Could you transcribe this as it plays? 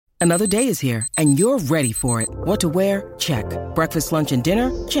Another day is here, and you're ready for it. What to wear? Check. Breakfast, lunch, and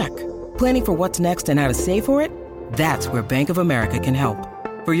dinner? Check. Planning for what's next and how to save for it? That's where Bank of America can help.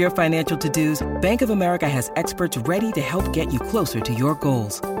 For your financial to-dos, Bank of America has experts ready to help get you closer to your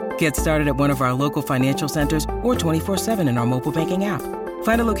goals. Get started at one of our local financial centers or 24/7 in our mobile banking app.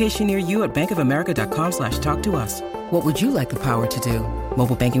 Find a location near you at bankofamerica.com/talktous. What would you like the power to do?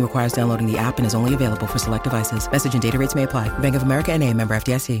 Mobile banking requires downloading the app and is only available for select devices. Message and data rates may apply. Bank of America N.A., member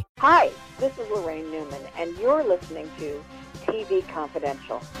FDIC. Hi, this is Lorraine Newman, and you're listening to TV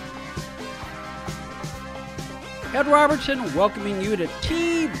Confidential. Ed Robertson welcoming you to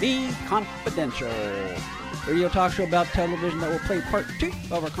TV Confidential, radio talk show about television that will play part 2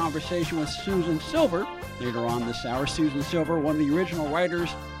 of our conversation with Susan Silver later on this hour. Susan Silver, one of the original writers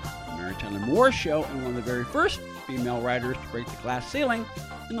of the Mary Tyler Moore Show and one of the very first female writers to break the glass ceiling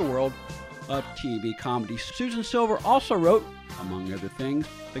in the world of TV comedy. Susan Silver also wrote, among other things,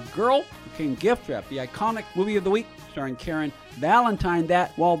 The Girl Who Came Gift Wrapped, the iconic movie of the week starring Karen Valentine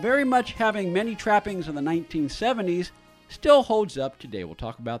that, while very much having many trappings of the 1970s, still holds up today. We'll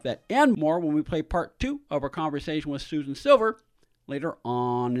talk about that and more when we play part 2 of our conversation with Susan Silver later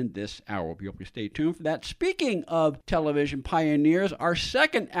on in this hour. We hope you stay tuned for that. Speaking of television pioneers, our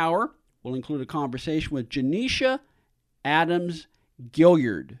second hour will include a conversation with Janisha Adams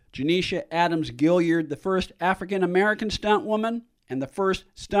Gilliard. Janisha Adams Gilliard, the first African-American stunt woman and the first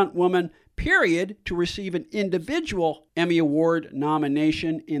stunt woman, period, to receive an individual Emmy Award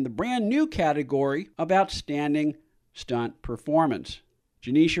nomination in the brand new category of Outstanding Stunt Performance.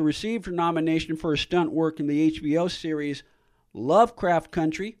 Janisha received her nomination for her stunt work in the HBO series Lovecraft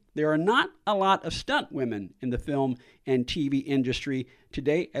Country. There are not a lot of stunt women in the film and TV industry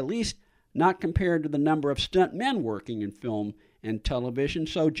today, at least not compared to the number of stunt men working in film and television.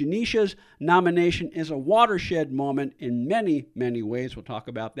 So Janisha's nomination is a watershed moment in many, many ways. We'll talk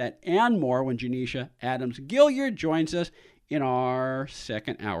about that and more when Janisha Adams Gilliard joins us in our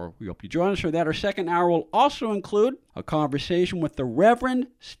second hour. We hope you join us for that. Our second hour will also include a conversation with the Reverend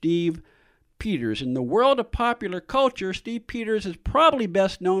Steve Peters. In the world of popular culture, Steve Peters is probably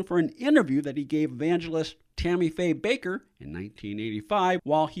best known for an interview that he gave evangelist Tammy Faye Bakker in 1985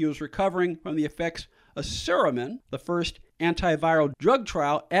 while he was recovering from the effects of Suramin, the first antiviral drug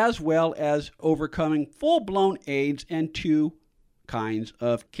trial, as well as overcoming full-blown AIDS and 2 kinds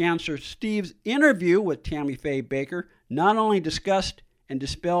of cancer. Steve's interview with Tammy Faye Bakker not only discussed and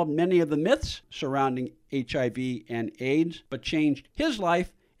dispelled many of the myths surrounding HIV and AIDS, but changed his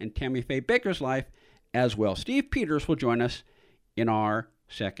life and Tammy Faye Bakker's life as well. Steve Peters will join us in our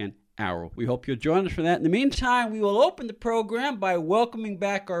second hour. We hope you'll join us for that. In the meantime, we will open the program by welcoming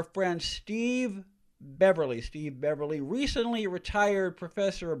back our friend Steve Beverly. Steve Beverly, recently retired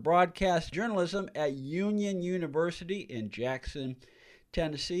professor of broadcast journalism at Union University in Jackson,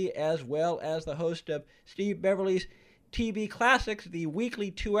 Tennessee, as well as the host of Steve Beverly's TV Classics, the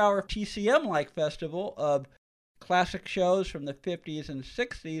weekly 2-hour TCM-like festival of classic shows from the 50s and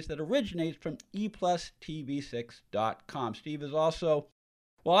 60s that originates from eplustv6.com. Steve is also,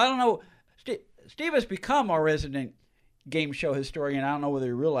 well, I don't know, Steve has become our resident game show historian. I don't know whether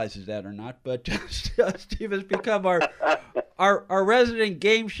he realizes that or not, but Steve has become our resident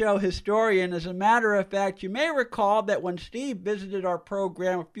game show historian. As a matter of fact, you may recall that when Steve visited our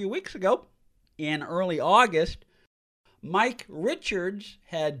program a few weeks ago in early August, Mike Richards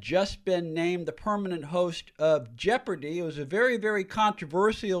had just been named the permanent host of Jeopardy! It was a very, very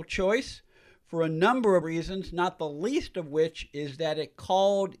controversial choice for a number of reasons, not the least of which is that it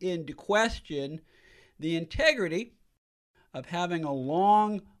called into question the integrity of having a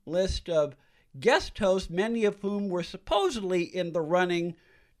long list of guest hosts, many of whom were supposedly in the running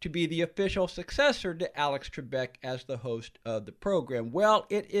to be the official successor to Alex Trebek as the host of the program. Well,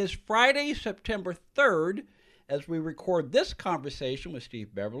 it is Friday, September 3rd, as we record this conversation with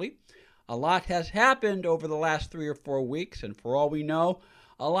Steve Beverly. A lot has happened over the last 3 or 4 weeks, and for all we know,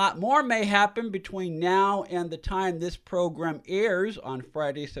 a lot more may happen between now and the time this program airs on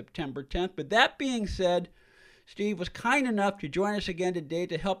Friday, September 10th. But that being said, Steve was kind enough to join us again today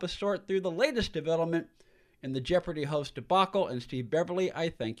to help us sort through the latest development in the Jeopardy host debacle. And Steve Beverly, I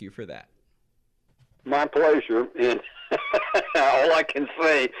thank you for that. My pleasure. And all I can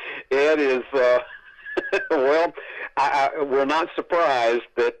say, Ed, is, well, we're not surprised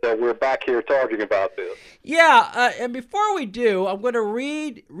that we're back here talking about this. Yeah, and before we do, I'm going to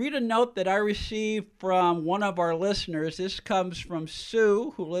read a note that I received from one of our listeners. This comes from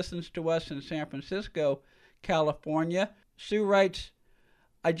Sue, who listens to us in San Francisco, California. Sue writes,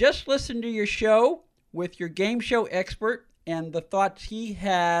 I just listened to your show with your game show expert and the thoughts he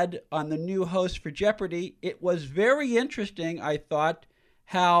had on the new host for Jeopardy! It was very interesting, I thought,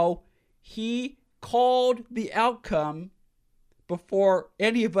 how he called the outcome before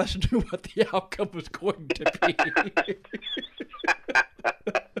any of us knew what the outcome was going to be.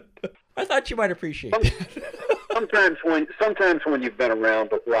 I thought you might appreciate that. Sometimes when you've been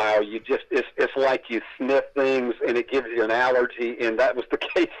around a while, it's like you sniff things and it gives you an allergy, and that was the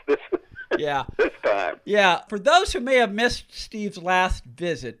case this time. Yeah. For those who may have missed Steve's last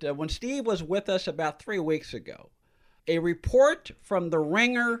visit, when Steve was with us about 3 weeks ago, a report from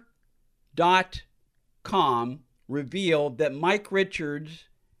TheRinger.com revealed that Mike Richards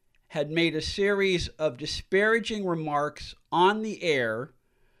had made a series of disparaging remarks on the air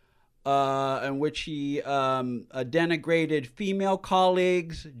in which he denigrated female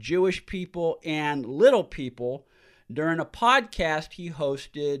colleagues, Jewish people, and little people during a podcast he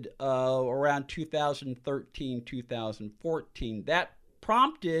hosted around 2013, 2014. That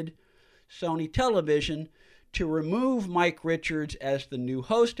prompted Sony Television to remove Mike Richards as the new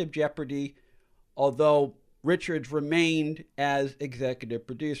host of Jeopardy, although Richards remained as executive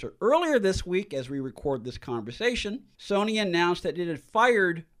producer. Earlier this week, as we record this conversation, Sony announced that it had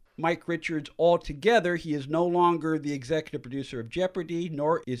fired Mike Richards altogether. He is no longer the executive producer of Jeopardy,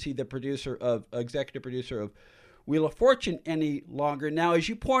 nor is he the executive producer of Wheel of Fortune any longer. Now, as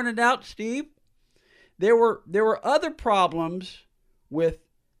you pointed out, Steve, there were other problems with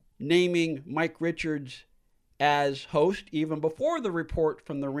naming Mike Richards as host even before the report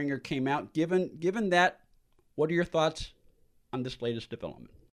from The Ringer came out. Given that, what are your thoughts on this latest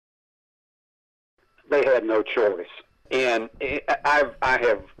development? They had no choice. And I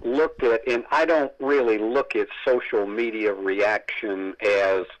have looked at, and I don't really look at social media reaction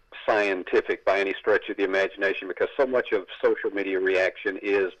as scientific by any stretch of the imagination, because so much of social media reaction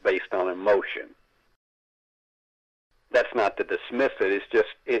is based on emotion. That's not to dismiss it. It's just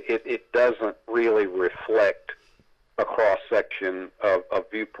it doesn't really reflect a cross-section of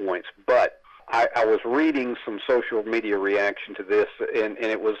viewpoints. But I was reading some social media reaction to this, and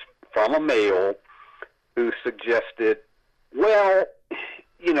it was from a male who suggested, well,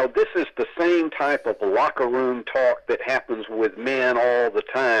 this is the same type of locker room talk that happens with men all the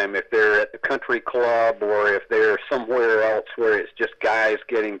time if they're at the country club or if they're somewhere else where it's just guys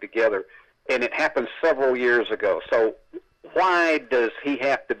getting together. And it happened several years ago. So why does he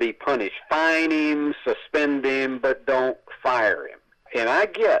have to be punished? Fine him, suspend him, but don't fire him. And I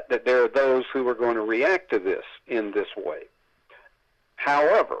get that there are those who are going to react to this in this way.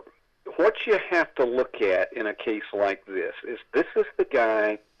 However, what you have to look at in a case like this is the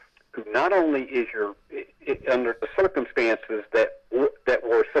guy who not only is under the circumstances that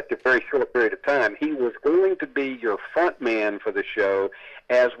were such a very short period of time, he was going to be your front man for the show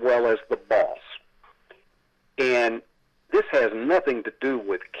as well as the boss. And this has nothing to do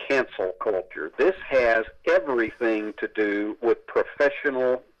with cancel culture. This has everything to do with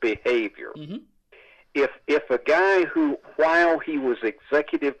professional behavior. Mm-hmm. If a guy who, while he was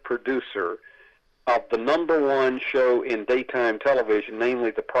executive producer of the number one show in daytime television,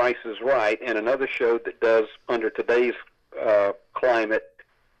 namely The Price is Right, and another show that does, under today's climate,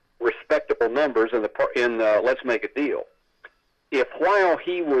 respectable numbers in Let's Make a Deal, if while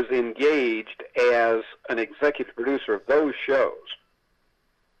he was engaged as an executive producer of those shows,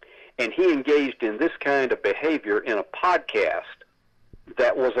 and he engaged in this kind of behavior in a podcast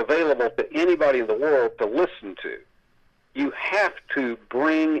that was available to anybody in the world to listen to, you have to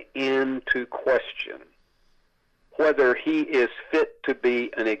bring into question whether he is fit to be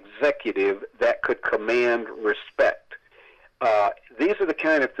an executive that could command respect. These are the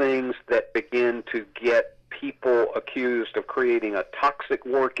kind of things that begin to get people accused of creating a toxic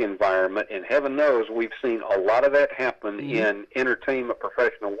work environment, and heaven knows we've seen a lot of that happen in entertainment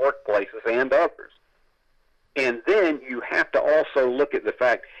professional workplaces and others. And then you have to also look at the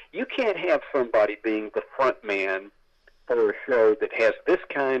fact you can't have somebody being the front man for a show that has this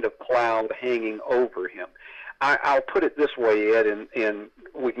kind of cloud hanging over him. I'll put it this way, Ed, and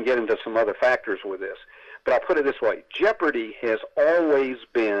we can get into some other factors with this, but I'll put it this way. Jeopardy has always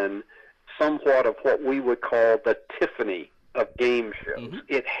been somewhat of what we would call the Tiffany of game shows. Mm-hmm.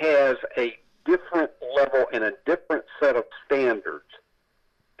 It has a different level and a different set of standards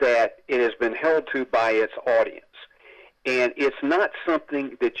that it has been held to by its audience. And it's not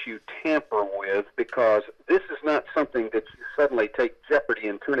something that you tamper with, because this is not something that you suddenly take Jeopardy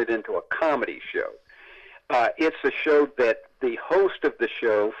and turn it into a comedy show. It's a show that the host of the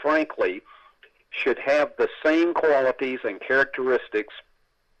show, frankly, should have the same qualities and characteristics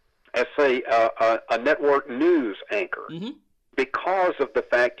as, say, a network news anchor. Mm-hmm. Because of the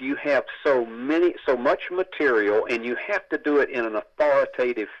fact you have so much material, and you have to do it in an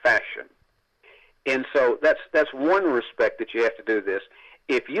authoritative fashion. And so that's one respect that you have to do this.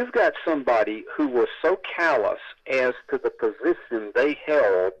 if you've got somebody who was so callous as to the position they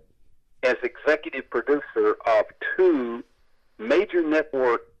held as executive producer of 2 major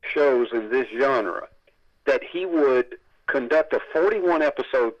network shows in this genre, that he would conduct a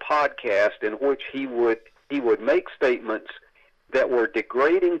 41-episode podcast in which he would make statements that were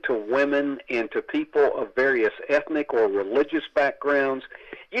degrading to women and to people of various ethnic or religious backgrounds,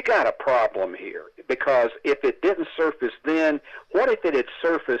 you got a problem here. Because if it didn't surface then, what if it had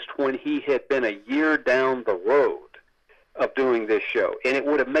surfaced when he had been a year down the road of doing this show? And it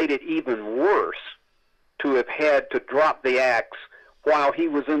would have made it even worse to have had to drop the axe while he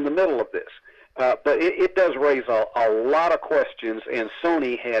was in the middle of this. But it does raise a lot of questions, and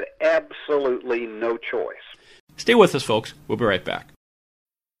Sony had absolutely no choice. Stay with us, folks. We'll be right back.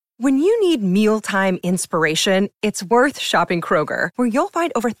 When you need mealtime inspiration, it's worth shopping Kroger, where you'll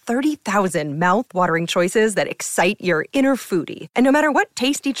find over 30,000 mouth-watering choices that excite your inner foodie. And no matter what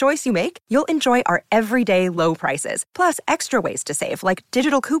tasty choice you make, you'll enjoy our everyday low prices, plus extra ways to save, like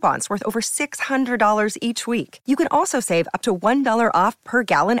digital coupons worth over $600 each week. You can also save up to $1 off per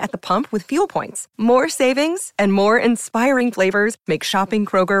gallon at the pump with fuel points. More savings and more inspiring flavors make shopping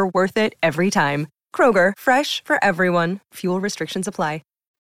Kroger worth it every time. Kroger, fresh for everyone. Fuel restrictions apply.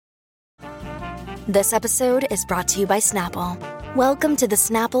 This episode is brought to you by Snapple. Welcome to the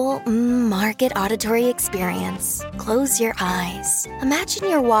Snapple Market Auditory Experience. Close your eyes. Imagine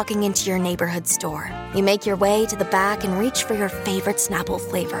you're walking into your neighborhood store. You make your way to the back and reach for your favorite Snapple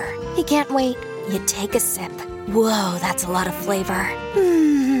flavor. You can't wait. You take a sip. Whoa, that's a lot of flavor.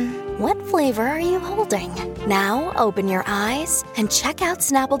 What flavor are you holding? Now open your eyes and check out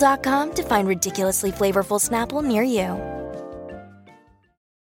Snapple.com to find ridiculously flavorful Snapple near you.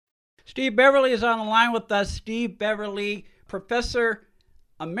 Steve Beverly is on the line with us. Steve Beverly, Professor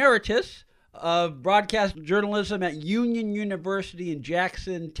Emeritus of Broadcast Journalism at Union University in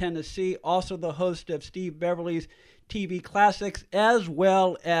Jackson, Tennessee. Also the host of Steve Beverly's TV Classics, as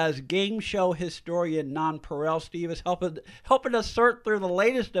well as game show historian Non Perel. Steve is helping us sort through the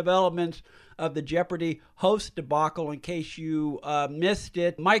latest developments of the Jeopardy host debacle. In case you missed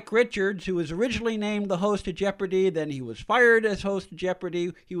it, Mike Richards, who was originally named the host of Jeopardy, then he was fired as host of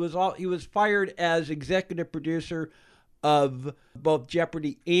Jeopardy. He was fired as executive producer of both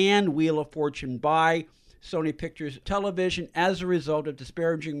Jeopardy and Wheel of Fortune by Sony Pictures Television as a result of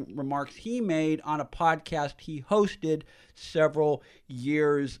disparaging remarks he made on a podcast he hosted several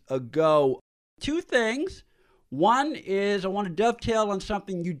years ago. 2 things. One is I want to dovetail on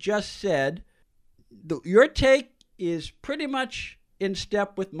something you just said. Your take is pretty much in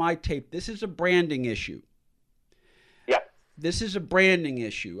step with my take. This is a branding issue. Yeah. This is a branding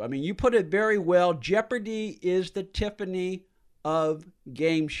issue. I mean, you put it very well. Jeopardy is the Tiffany of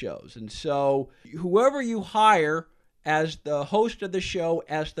game shows. And so whoever you hire as the host of the show,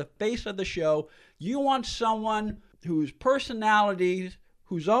 as the face of the show, you want someone whose personality,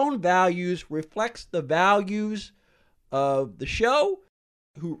 whose own values reflects the values of the show,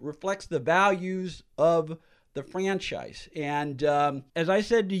 who reflects the values of the franchise. And as I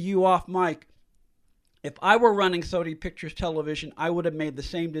said to you off mic, if I were running Sony Pictures Television, I would have made the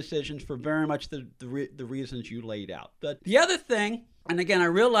same decisions for very much the reasons you laid out. But the other thing, and again, I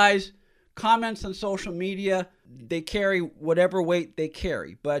realize comments on social media, they carry whatever weight they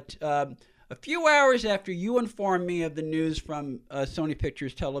carry. But a few hours after you informed me of the news from Sony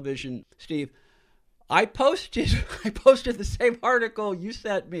Pictures Television, Steve, I posted the same article you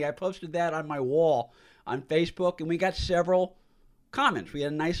sent me. I posted that on my wall on Facebook, and we got several comments. We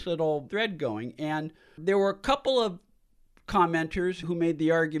had a nice little thread going, and there were a couple of commenters who made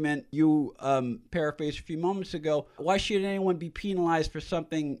the argument you paraphrased a few moments ago. Why should anyone be penalized for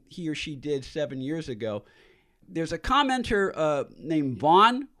something he or she did 7 years ago? There's a commenter named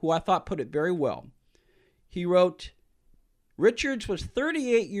Vaughn who I thought put it very well. He wrote, Richards was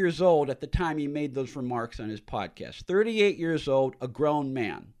 38 years old at the time he made those remarks on his podcast. 38 years old, a grown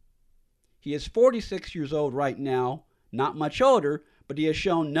man. He is 46 years old right now, not much older, but he has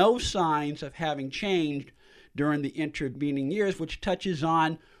shown no signs of having changed during the intervening years, which touches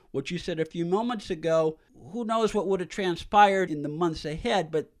on what you said a few moments ago. Who knows what would have transpired in the months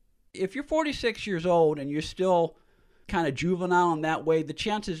ahead, but if you're 46 years old and you're still kind of juvenile in that way, the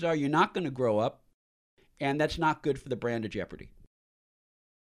chances are you're not going to grow up, and that's not good for the brand of Jeopardy.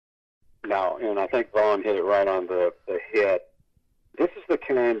 No, and I think Vaughn hit it right on the head. This is the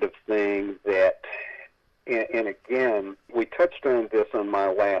kind of thing that, and again, we touched on this on my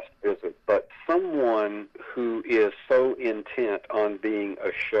last visit, but someone who is so intent on being a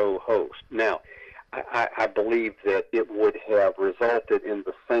show host. Now, I believe that it would have resulted in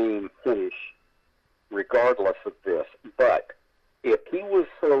the same finish regardless of this, but if he was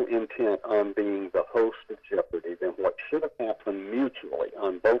so intent on being the host of Jeopardy, then what should have happened mutually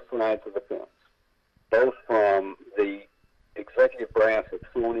on both sides of the fence, both from the executive brass of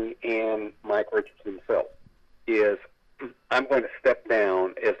Sony and Mike Richards himself, is I'm going to step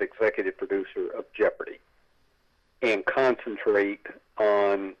down as executive producer of Jeopardy and concentrate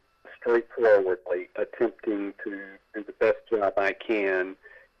on straightforwardly attempting to do the best job I can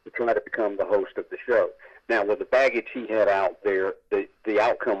to try to become the host of the show. Now, with the baggage he had out there, the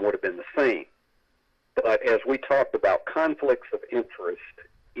outcome would have been the same. But as we talked about, conflicts of interest,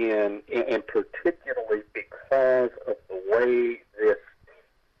 and particularly because of the way this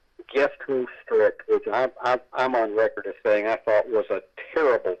guest host stretch, which I'm on record as saying I thought was a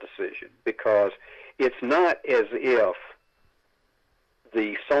terrible decision, because it's not as if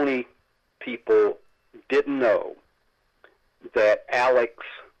the Sony people didn't know that Alex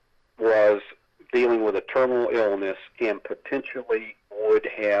was dealing with a terminal illness and potentially would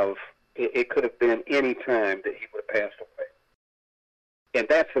have, it could have been any time that he would have passed away. And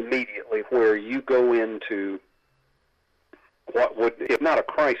that's immediately where you go into what would, if not a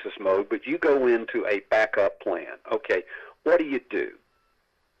crisis mode, but you go into a backup plan. Okay, what do you do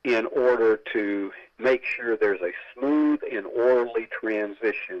in order to make sure there's a smooth and orderly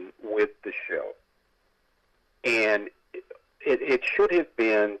transition with the show? And it should have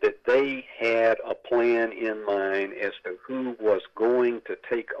been that they had a plan in mind as to who was going to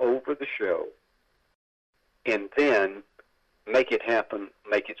take over the show, and then make it happen,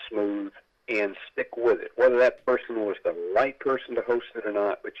 make it smooth, and stick with it. Whether that person was the right person to host it or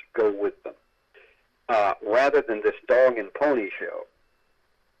not, but you go with them. Rather than this dog and pony show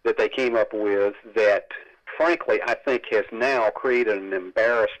that they came up with that, frankly, I think has now created an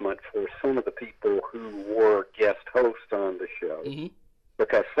embarrassment for some of the people who were guest hosts on the show,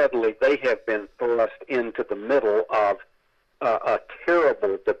 because suddenly they have been thrust into the middle of a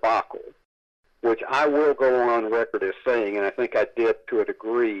terrible debacle, which I will go on record as saying, and I think I did to a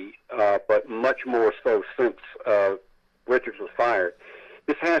degree, but much more so since Richards was fired,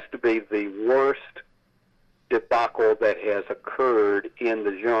 this has to be the worst debacle that has occurred in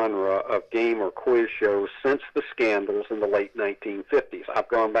the genre of game or quiz shows since the scandals in the late 1950s. I've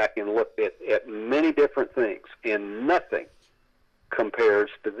gone back and looked at many different things, and nothing compares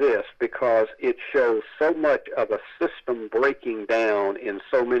to this, because it shows so much of a system breaking down in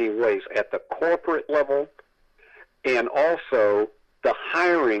so many ways at the corporate level, and also the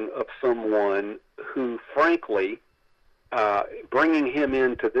hiring of someone who, frankly, bringing him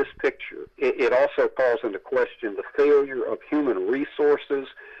into this picture, it also calls into question the failure of human resources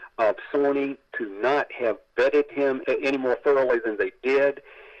of Sony to not have vetted him any more thoroughly than they did,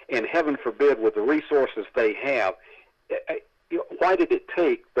 and heaven forbid, with the resources they have, why did it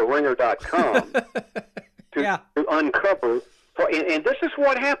take TheRinger.com to uncover? And this is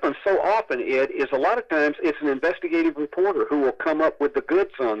what happens so often, Ed, is a lot of times it's an investigative reporter who will come up with the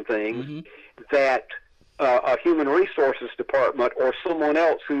goods on things that a human resources department or someone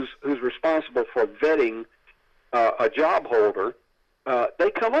else who's responsible for vetting a job holder, they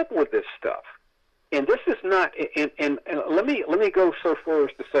come up with this stuff. And this is not, and let me go so far as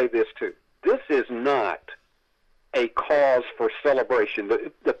to say this too. This is not a cause for celebration.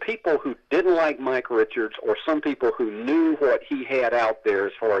 The people who didn't like Mike Richards, or some people who knew what he had out there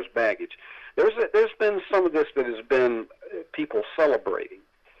as far as baggage, there's been some of this that has been people celebrating.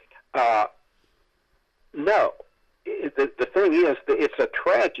 No. The thing is that it's a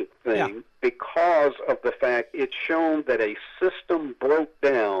tragic thing because of the fact it's shown that a system broke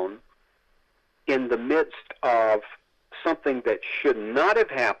down in the midst of something that should not have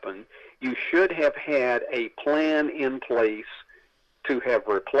happened. You should have had a plan in place to have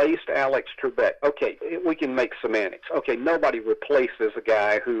replaced Alex Trebek. Okay, we can make semantics. Okay, nobody replaces a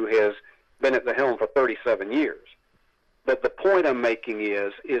guy who has been at the helm for 37 years. But the point I'm making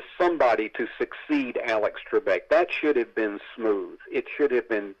is somebody to succeed Alex Trebek. That should have been smooth. It should have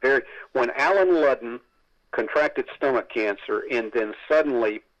been very... When Alan Ludden contracted stomach cancer and then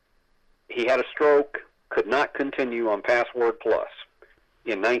suddenly he had a stroke, could not continue on Password Plus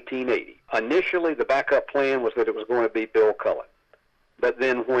in 1980. Initially, the backup plan was that it was going to be Bill Cullen. But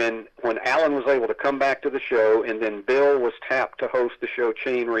then when Alan was able to come back to the show and then Bill was tapped to host the show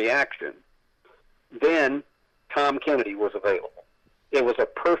Chain Reaction, then Tom Kennedy was available. It was a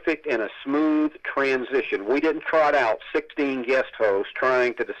perfect and a smooth transition. We didn't trot out 16 guest hosts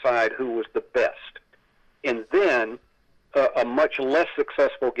trying to decide who was the best. And then a much less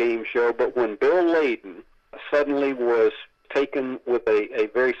successful game show, but when Bill Layden suddenly was taken with a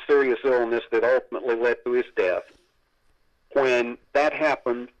very serious illness that ultimately led to his death, when that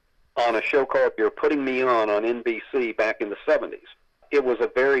happened, on a show called You're Putting Me On NBC back in the 70s. It was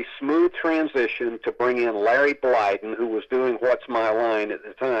a very smooth transition to bring in Larry Blyden, who was doing What's My Line at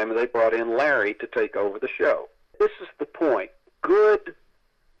the time, and they brought in Larry to take over the show. This is the point. Good,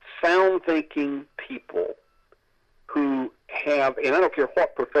 sound-thinking people who have, and I don't care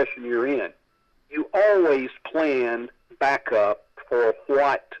what profession you're in, you always plan backup for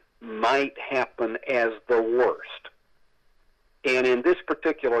what might happen as the worst. And in this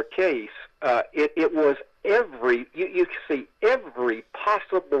particular case, it was you see every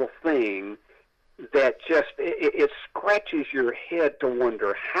possible thing that just, it scratches your head to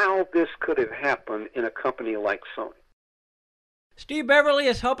wonder how this could have happened in a company like Sony. Steve Beverly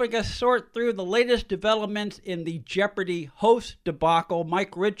is helping us sort through the latest developments in the Jeopardy host debacle.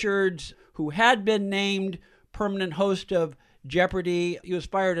 Mike Richards, who had been named permanent host of Jeopardy, he was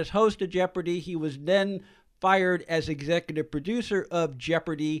fired as host of Jeopardy. He was then fired as executive producer of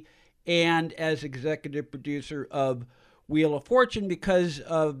Jeopardy and as executive producer of Wheel of Fortune because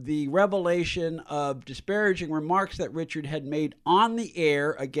of the revelation of disparaging remarks that Richard had made on the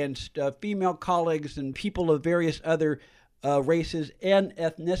air against female colleagues and people of various other races and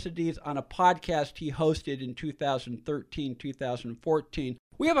ethnicities on a podcast he hosted in 2013, 2014.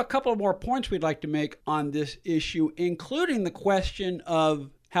 We have a couple more points we'd like to make on this issue, including the question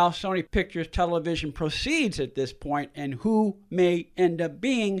of how Sony Pictures Television proceeds at this point and who may end up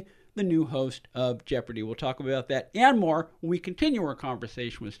being the new host of Jeopardy. We'll talk about that and more when we continue our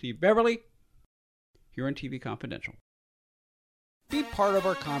conversation with Steve Beverly here on TV Confidential. Be part of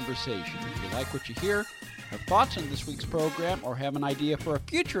our conversation. If you like what you hear, have thoughts on this week's program, or have an idea for a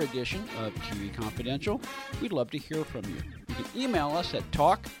future edition of TV Confidential, we'd love to hear from you. You can email us at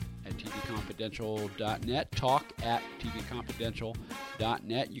talk@tvconfidential.net,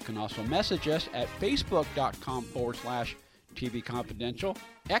 talk@tvconfidential.net. You can also message us at facebook.com/TV Confidential,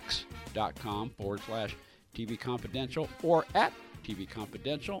 x.com/TV Confidential, or at TV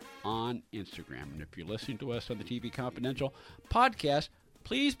Confidential on Instagram. And if you're listening to us on the TV Confidential podcast,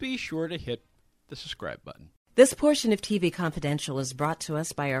 please be sure to hit the subscribe button. This portion of TV Confidential is brought to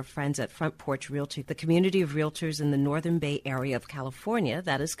us by our friends at Front Porch Realty, the community of realtors in the Northern Bay area of California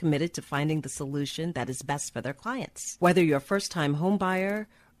that is committed to finding the solution that is best for their clients. Whether you're a first-time home buyer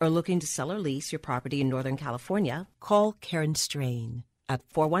or looking to sell or lease your property in Northern California, call Karen Strain at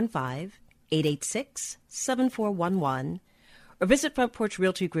 415-886-7411 or visit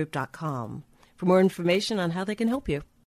frontporchrealtygroup.com for more information on how they can help you.